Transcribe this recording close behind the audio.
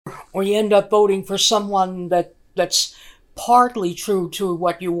or you end up voting for someone that's partly true to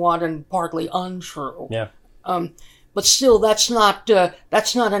what you want and partly untrue. Yeah. But still, that's not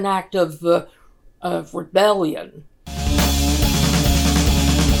an act of rebellion.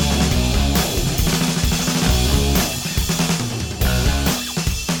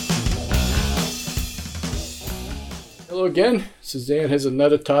 Hello again. Suzanne has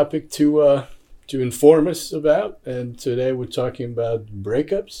another topic to inform us about, and today we're talking about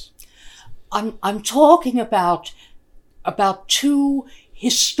breakups. I'm talking about two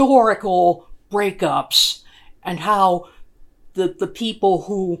historical breakups and how the people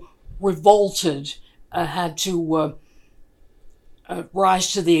who revolted had to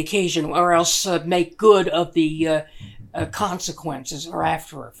rise to the occasion, or else make good of the consequences or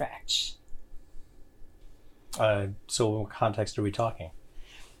after effects. So what context are we talking?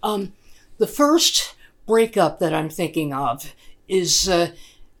 The first breakup that I'm thinking of is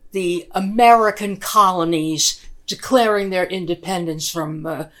the American colonies declaring their independence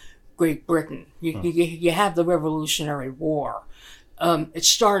from Great Britain. You have the Revolutionary War. It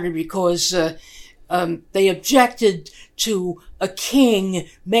started because they objected to a king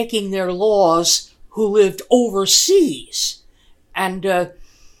making their laws who lived overseas. And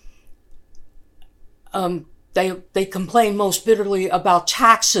they complained most bitterly about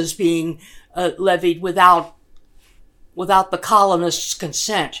taxes being levied without the colonists'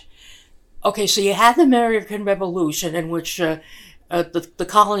 consent. Okay, so you had the American Revolution, in which the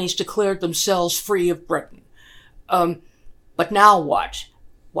colonies declared themselves free of Britain. But now what?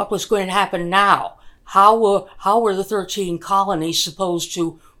 What was going to happen now? How were the 13 colonies supposed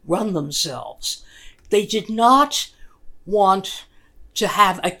to run themselves? They did not want to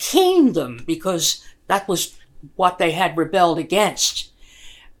have a kingdom because that was what they had rebelled against.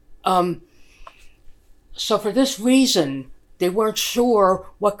 So for this reason, they weren't sure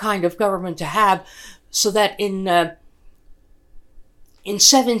what kind of government to have, so that in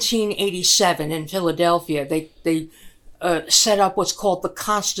 1787 in Philadelphia, they set up what's called the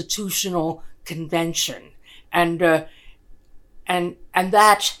Constitutional Convention, and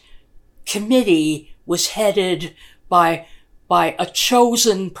that committee was headed by a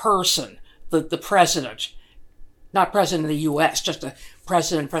chosen person, the president. Not president of the U.S., just a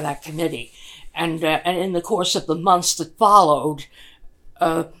president for that committee. And in the course of the months that followed,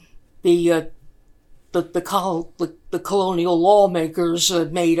 the colonial lawmakers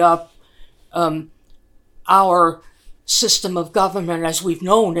made up our system of government as we've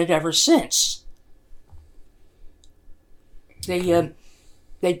known it ever since. They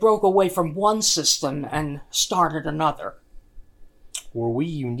broke away from one system and started another. Were we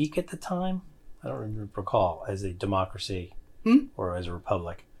unique at the time? I don't recall, as a democracy or as a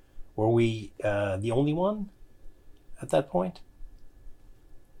republic. Were we the only one at that point?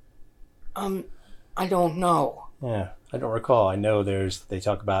 I don't know. Yeah, I don't recall. I know they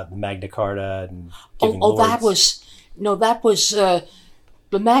talk about the Magna Carta and giving lords. That was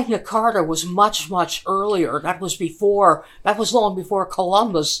the Magna Carta was much earlier. That was long before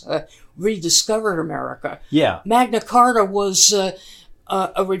Columbus rediscovered America. Yeah. Magna Carta was a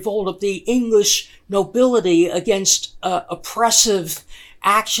revolt of the English nobility against oppressive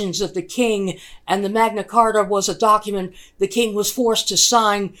actions of the king, and the Magna Carta was a document the king was forced to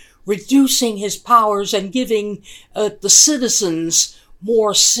sign, reducing his powers and giving the citizens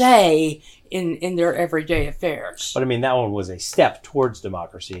more say in their everyday affairs. But I mean, that one was a step towards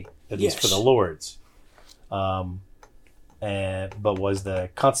democracy, at least for the lords. But was the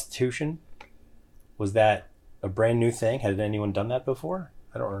Constitution, was that a brand new thing? Had anyone done that before?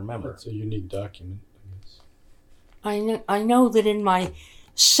 I don't remember. It's a unique document, I guess. I know that in my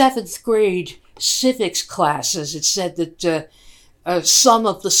 7th grade civics classes, it said that some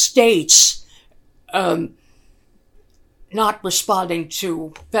of the states, not responding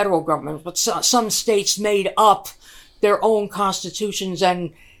to federal government, but some states made up their own constitutions,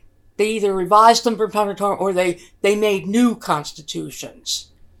 and they either revised them from time to time or they made new constitutions.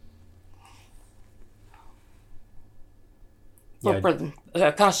 For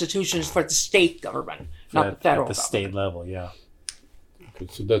the constitutions for the state government, not the federal government. At the state level, yeah. Okay,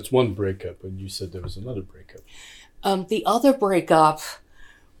 so that's one breakup, and you said there was another breakup. The other breakup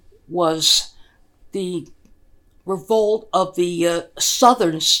was the revolt of the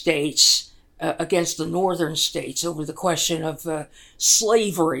southern states against the northern states over the question of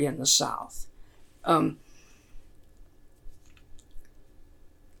slavery in the South. And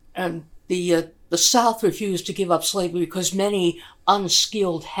the South refused to give up slavery because many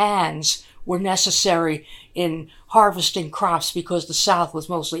unskilled hands were necessary in harvesting crops because the South was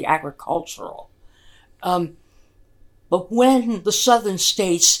mostly agricultural. But when the southern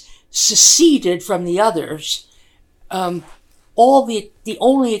states seceded from the others, all the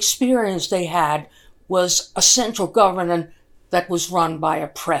only experience they had was a central government that was run by a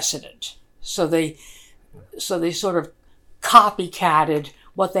president. So they sort of copycatted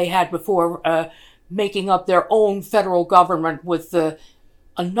what they had before, making up their own federal government with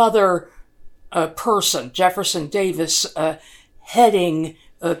another person, Jefferson Davis, heading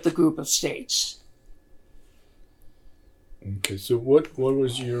the group of states. Okay, so what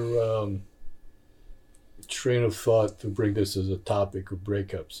was your train of thought to bring this as a topic of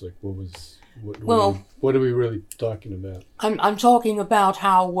breakups? Like, what are we really talking about? I'm talking about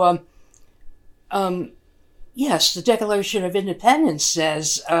how, yes, the Declaration of Independence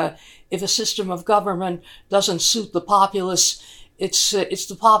says if a system of government doesn't suit the populace, it's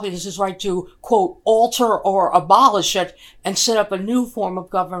the populace's right to, quote, alter or abolish it and set up a new form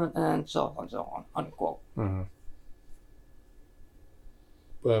of government, and so on, unquote. Mm-hmm.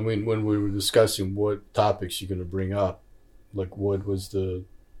 But I mean, when we were discussing what topics you're going to bring up, like, what was the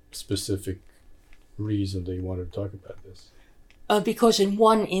specific reason that you wanted to talk about this? Because in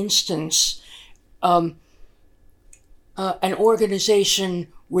one instance, an organization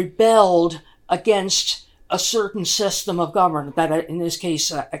rebelled against a certain system of government, that in this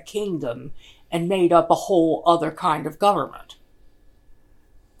case a kingdom, and made up a whole other kind of government.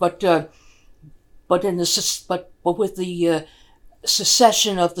 But with the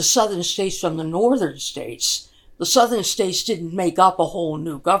secession of the southern states from the northern states, the southern states didn't make up a whole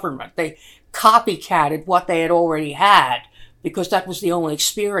new government. They copycatted what they had already had because that was the only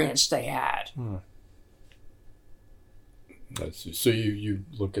experience they had. I see. So you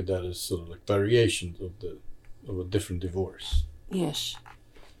look at that as sort of like variations of a different divorce. Yes.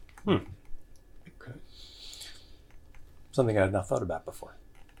 Okay. Something I had not thought about before.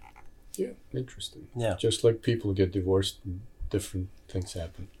 Yeah, interesting. Yeah. Just like people get divorced, and different things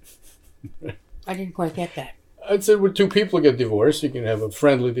happen. I didn't quite get that. I'd say when two people get divorced, you can have a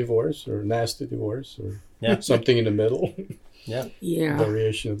friendly divorce or a nasty divorce or something in the middle. Yeah. Yeah.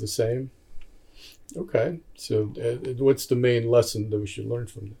 Variation of the same. Okay. So what's the main lesson that we should learn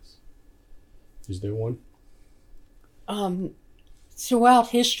from this? Is there one? Throughout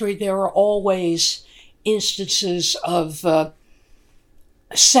history, there are always instances of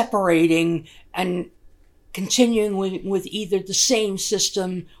separating and continuing with either the same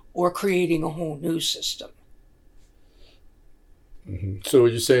system or creating a whole new system. Mm-hmm. So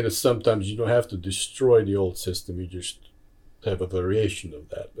what you're saying is sometimes you don't have to destroy the old system, you just have a variation of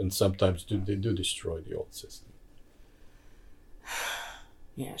that. And sometimes they do destroy the old system.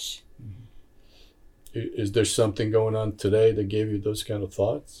 Yes. Mm-hmm. Is there something going on today that gave you those kind of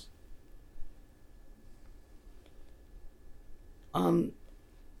thoughts?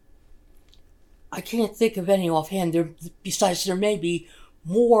 I can't think of any offhand. Besides, there may be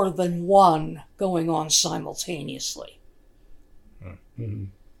more than one going on simultaneously. Mm-hmm.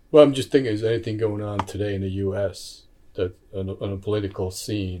 Well, I'm just thinking, is there anything going on today in the U.S. that on a political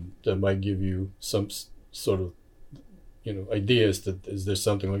scene that might give you some sort of, ideas that is there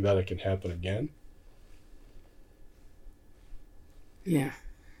something like that can happen again? Yeah.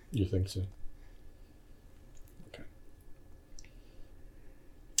 You think so? Okay.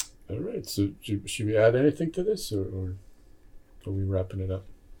 All right. So should we add anything to this, or are we wrapping it up?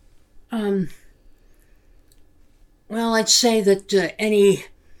 Well, I'd say that any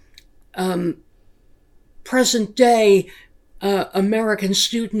present day American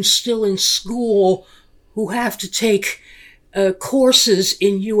students still in school who have to take courses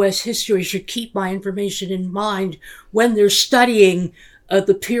in U.S. history should keep my information in mind when they're studying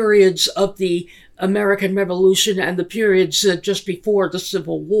the periods of the American Revolution and the periods just before the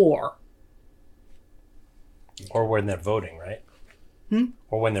Civil War. Or when they're voting, right?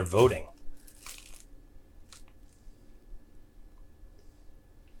 Or when they're voting.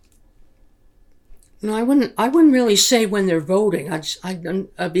 No, I wouldn't really say when they're voting.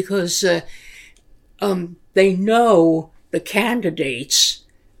 Because they know the candidates,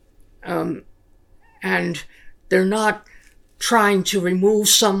 and they're not trying to remove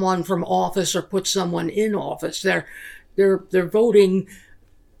someone from office or put someone in office. They're voting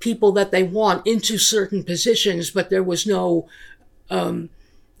people that they want into certain positions, but there was no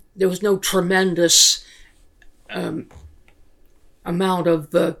tremendous amount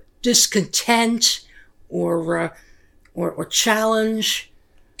of discontent or challenge.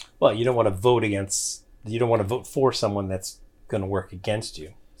 Well, you don't want to vote for someone that's going to work against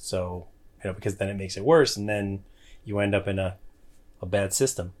you. So, because then it makes it worse, and then you end up in a bad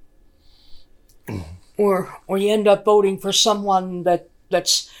system. Or you end up voting for someone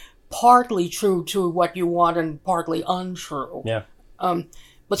that's partly true to what you want and partly untrue. Yeah.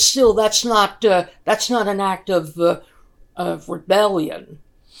 But still, that's not an act of rebellion.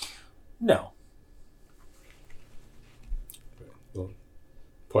 No. Well,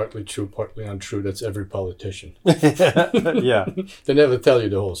 partly true, partly untrue. That's every politician. Yeah. They never tell you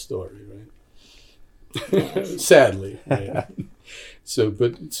the whole story, right? Sadly. Right? So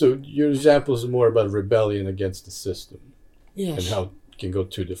your examples are more about rebellion against the system. Yes. And how it can go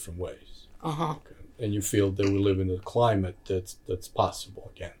two different ways. Uh-huh. Okay. And you feel that we live in a climate that's possible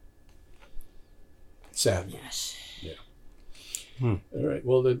again. Sadly. Yes. Yeah. All right.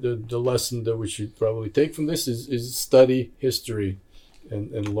 Well, the lesson that we should probably take from this is study history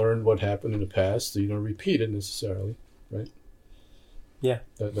and learn what happened in the past so you don't repeat it necessarily, right? Yeah.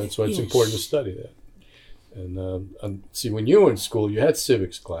 That's why it's important to study that. And see, when you were in school, you had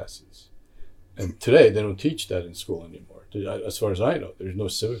civics classes. And today, they don't teach that in school anymore. As far as I know, there's no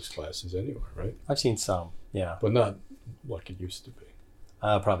civics classes anywhere, right? I've seen some, yeah. But not like it used to be.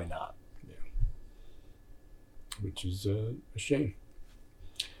 Probably not. Which is a shame.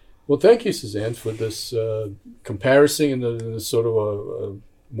 Well, thank you, Suzanne, for this comparison and sort of a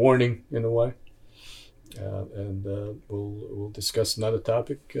warning in a way. And we'll discuss another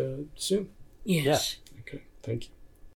topic soon. Yes. Okay, thank you.